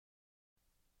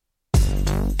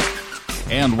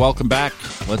And welcome back.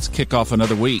 Let's kick off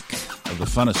another week of the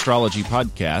Fun Astrology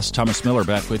Podcast. Thomas Miller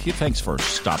back with you. Thanks for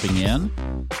stopping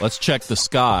in. Let's check the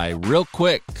sky real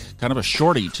quick. Kind of a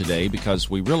shorty today because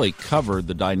we really covered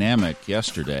the dynamic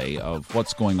yesterday of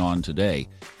what's going on today.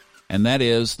 And that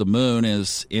is the moon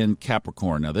is in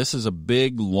Capricorn. Now, this is a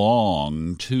big,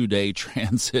 long 2-day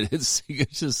transit.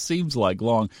 It just seems like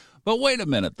long. But wait a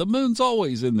minute. The moon's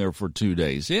always in there for 2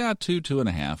 days. Yeah,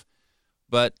 2.5.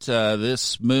 But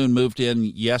this moon moved in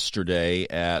yesterday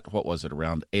at,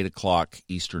 around 8 o'clock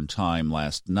Eastern Time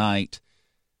last night.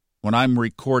 When I'm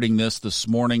recording this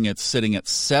morning, it's sitting at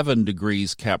 7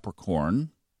 degrees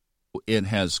Capricorn. It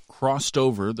has crossed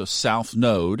over the south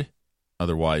node,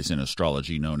 otherwise in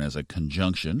astrology known as a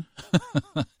conjunction.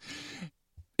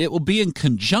 It will be in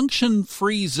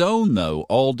conjunction-free zone, though,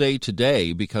 all day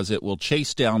today because it will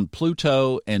chase down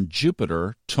Pluto and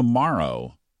Jupiter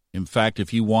tomorrow. In fact,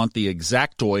 if you want the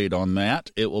exactoid on that,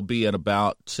 it will be at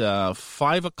about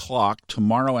 5 o'clock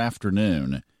tomorrow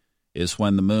afternoon is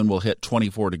when the moon will hit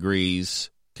 24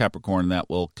 degrees Capricorn. That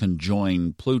will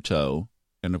conjoin Pluto.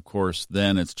 And, of course,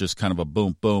 then it's just kind of a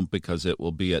boom, boom, because it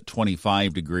will be at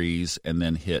 25 degrees and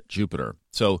then hit Jupiter.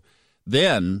 So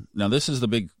then, now this is the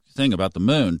big thing about the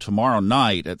moon. Tomorrow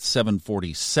night at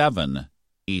 7:47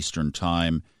 Eastern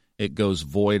Time, it goes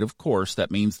void, of course.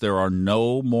 That means there are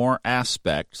no more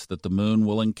aspects that the moon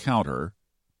will encounter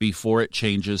before it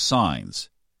changes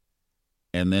signs.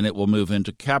 And then it will move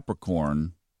into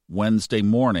Capricorn Wednesday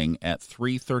morning at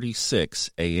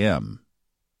 3:36 a.m.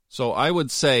 So I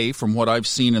would say, from what I've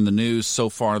seen in the news so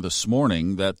far this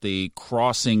morning, that the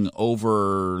crossing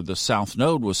over the south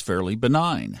node was fairly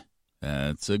benign.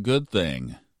 That's a good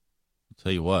thing. I'll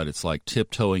tell you what, it's like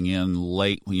tiptoeing in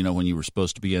late, when you were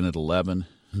supposed to be in at 11.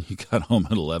 You got home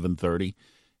at 11:30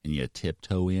 and you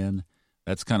tiptoe in.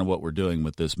 That's kind of what we're doing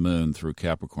with this moon through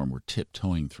Capricorn. We're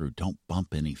tiptoeing through. Don't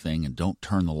bump anything and don't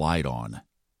turn the light on.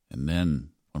 And then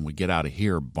when we get out of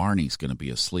here, Barney's going to be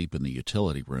asleep in the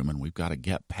utility room, and we've got to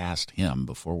get past him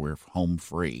before we're home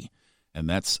free. And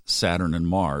that's Saturn and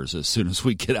Mars. As soon as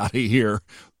we get out of here,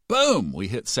 boom, we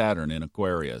hit Saturn in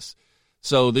Aquarius.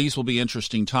 So these will be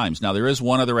interesting times. Now, there is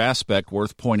one other aspect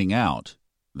worth pointing out.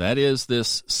 That is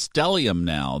this stellium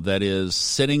now that is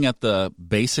sitting at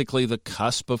basically the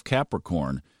cusp of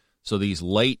Capricorn. So these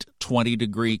late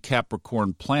 20-degree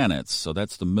Capricorn planets, so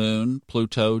that's the moon,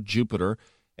 Pluto, Jupiter,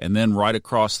 and then right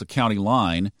across the county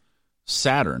line,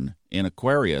 Saturn in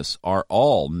Aquarius, are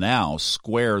all now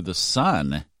square the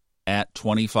sun at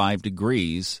 25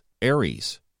 degrees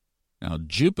Aries. Now,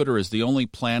 Jupiter is the only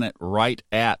planet right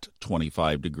at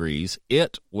 25 degrees.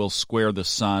 It will square the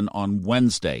sun on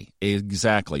Wednesday,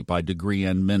 exactly by degree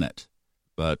and minute.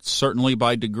 But certainly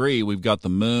by degree, we've got the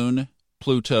moon,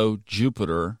 Pluto,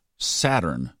 Jupiter,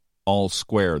 Saturn, all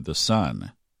square the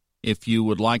sun. If you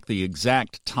would like the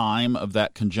exact time of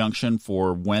that conjunction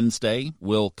for Wednesday,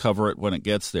 we'll cover it when it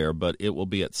gets there, but it will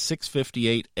be at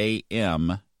 6:58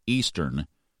 a.m. Eastern,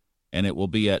 and it will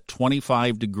be at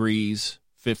 25 degrees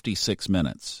 56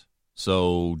 minutes.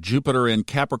 So Jupiter in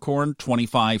Capricorn,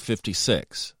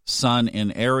 25:56. Sun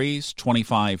in Aries,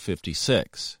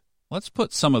 25:56. Let's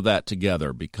put some of that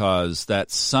together because that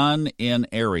Sun in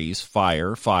Aries,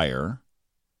 fire,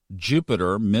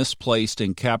 Jupiter misplaced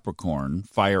in Capricorn,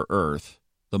 fire, earth.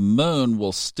 The moon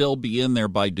will still be in there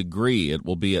by degree. It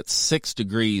will be at 6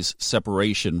 degrees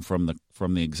separation from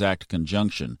the exact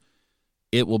conjunction.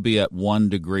 It will be at 1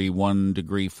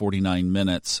 degree 49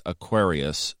 minutes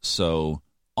Aquarius, so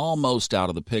almost out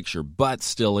of the picture, but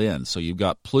still in. So you've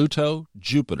got Pluto,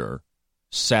 Jupiter,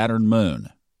 Saturn,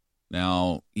 moon.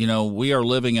 Now, we are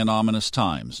living in ominous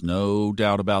times, no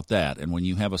doubt about that. And when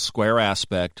you have a square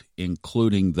aspect,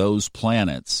 including those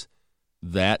planets,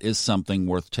 that is something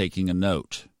worth taking a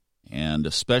note. And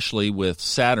especially with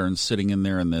Saturn sitting in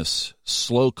there in this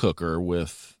slow cooker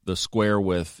with the square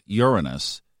with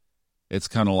Uranus, it's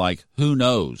kind of like, who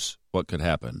knows what could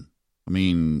happen? I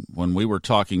mean, when we were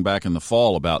talking back in the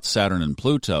fall about Saturn and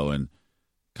Pluto, and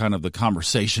kind of the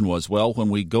conversation was, well, when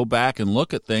we go back and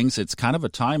look at things, it's kind of a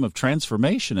time of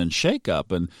transformation and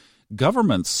shakeup, and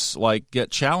governments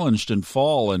get challenged and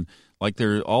fall, and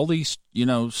there are all these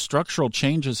structural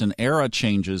changes and era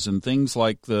changes and things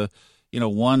like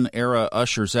one era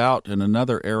ushers out and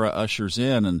another era ushers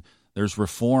in, and there's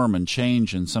reform and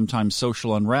change and sometimes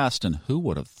social unrest, and who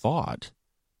would have thought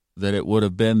that it would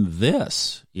have been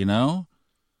this,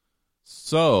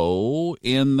 So,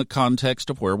 in the context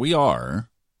of where we are,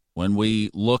 when we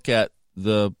look at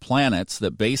the planets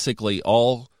that basically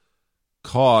all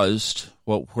caused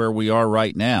where we are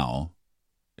right now,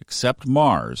 except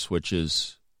Mars, which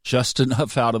is just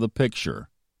enough out of the picture,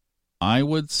 I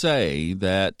would say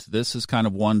that this is kind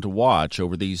of one to watch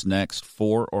over these next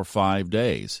 4 or 5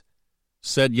 days.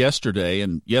 Said yesterday,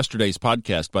 and yesterday's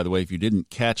podcast, by the way, if you didn't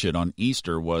catch it on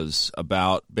Easter, was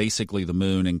about basically the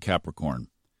moon in Capricorn.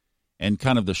 And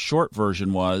kind of the short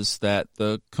version was that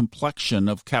the complexion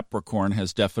of Capricorn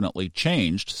has definitely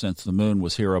changed since the moon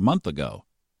was here a month ago.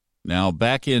 Now,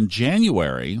 back in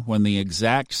January, when the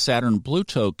exact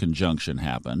Saturn-Pluto conjunction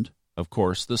happened, of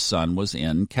course, the sun was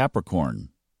in Capricorn.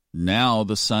 Now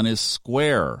the sun is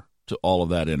square to all of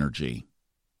that energy.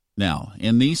 Now,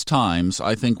 in these times,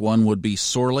 I think one would be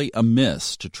sorely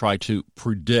amiss to try to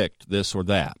predict this or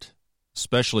that,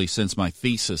 especially since my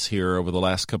thesis here over the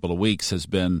last couple of weeks has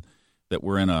been that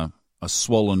we're in a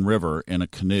swollen river in a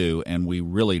canoe, and we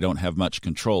really don't have much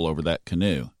control over that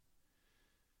canoe.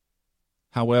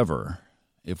 However,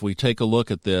 if we take a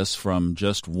look at this from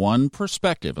just one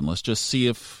perspective, and let's just see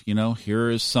if, here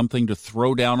is something to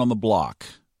throw down on the block,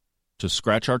 to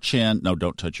scratch our chin. No,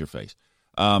 don't touch your face.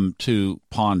 To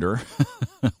ponder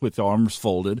with arms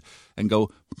folded and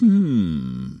go,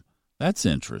 that's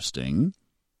interesting.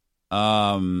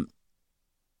 The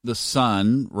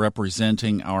sun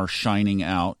representing our shining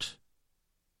out,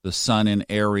 the sun in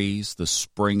Aries, the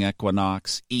spring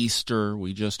equinox, Easter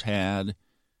we just had,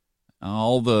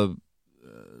 all the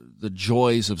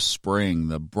joys of spring,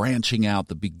 the branching out,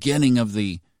 the beginning of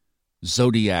the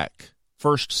zodiac,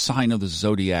 first sign of the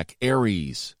zodiac,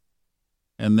 Aries,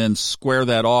 and then square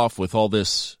that off with all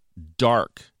this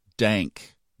dark,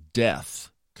 dank, death,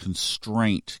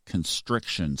 constraint,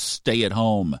 constriction, stay at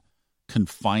home,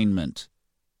 confinement,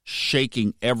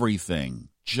 shaking everything,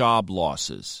 job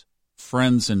losses,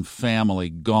 friends and family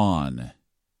gone.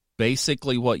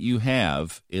 Basically what you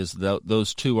have is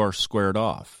those two are squared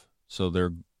off, so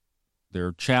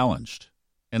they're challenged.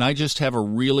 And I just have a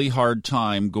really hard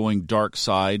time going dark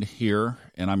side here,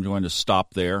 and I'm going to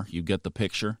stop there. You get the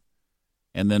picture?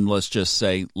 And then let's just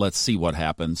say, let's see what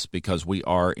happens, because we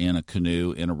are in a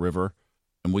canoe in a river,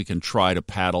 and we can try to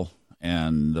paddle,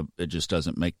 and it just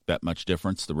doesn't make that much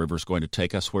difference. The river's going to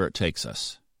take us where it takes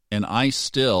us. And I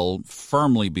still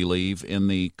firmly believe in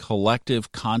the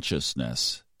collective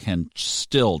consciousness can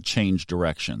still change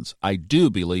directions. I do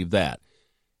believe that.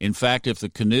 In fact, if the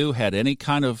canoe had any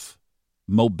kind of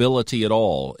mobility at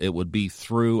all, it would be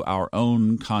through our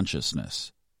own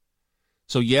consciousness.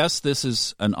 So yes, this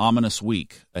is an ominous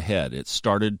week ahead. It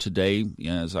started today,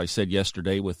 as I said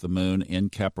yesterday, with the moon in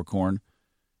Capricorn,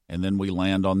 and then we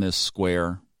land on this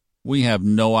square. We have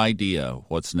no idea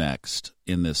what's next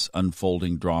in this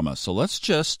unfolding drama. So let's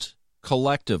just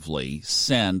collectively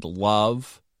send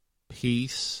love,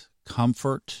 peace,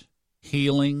 comfort,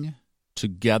 healing,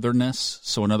 togetherness.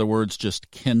 So in other words,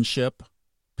 just kinship.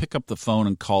 Pick up the phone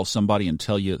and call somebody and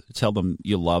tell them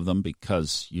you love them,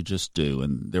 because you just do,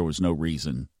 and there was no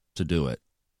reason to do it.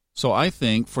 So I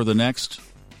think for the next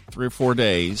 3 or 4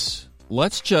 days,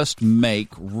 let's just make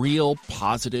real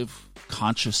positive,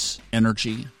 conscious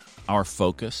energy our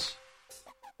focus.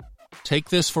 Take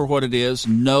this for what it is.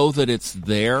 Know that it's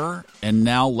there, and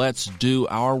now let's do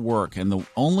our work. And the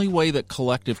only way that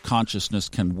collective consciousness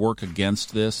can work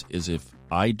against this is if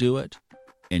I do it,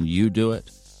 and you do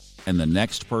it, and the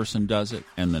next person does it,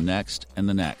 and the next, and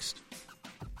the next.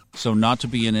 So not to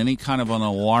be in any kind of an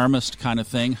alarmist kind of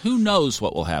thing, who knows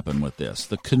what will happen with this?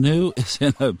 The canoe is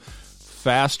in a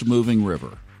fast-moving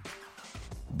river.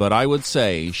 But I would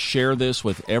say share this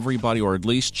with everybody, or at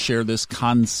least share this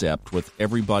concept with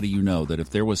everybody you know, that if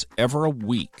there was ever a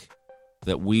week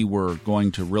that we were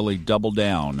going to really double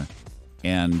down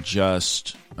and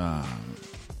just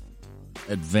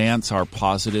advance our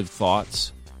positive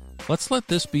thoughts, let's let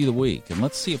this be the week, and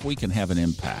let's see if we can have an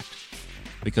impact.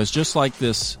 Because just like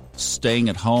this staying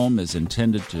at home is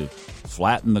intended to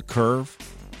flatten the curve,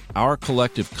 our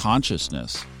collective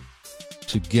consciousness,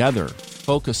 together,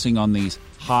 focusing on these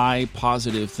high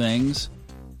positive things,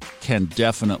 can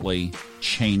definitely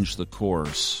change the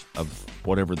course of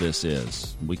whatever this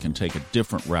is. We can take a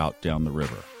different route down the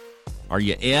river. Are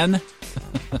you in?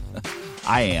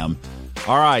 I am.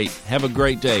 All right, have a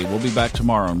great day. We'll be back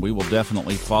tomorrow, and we will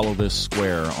definitely follow this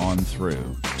square on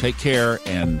through. Take care,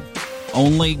 and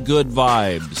only good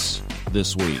vibes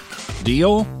this week.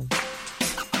 Deal?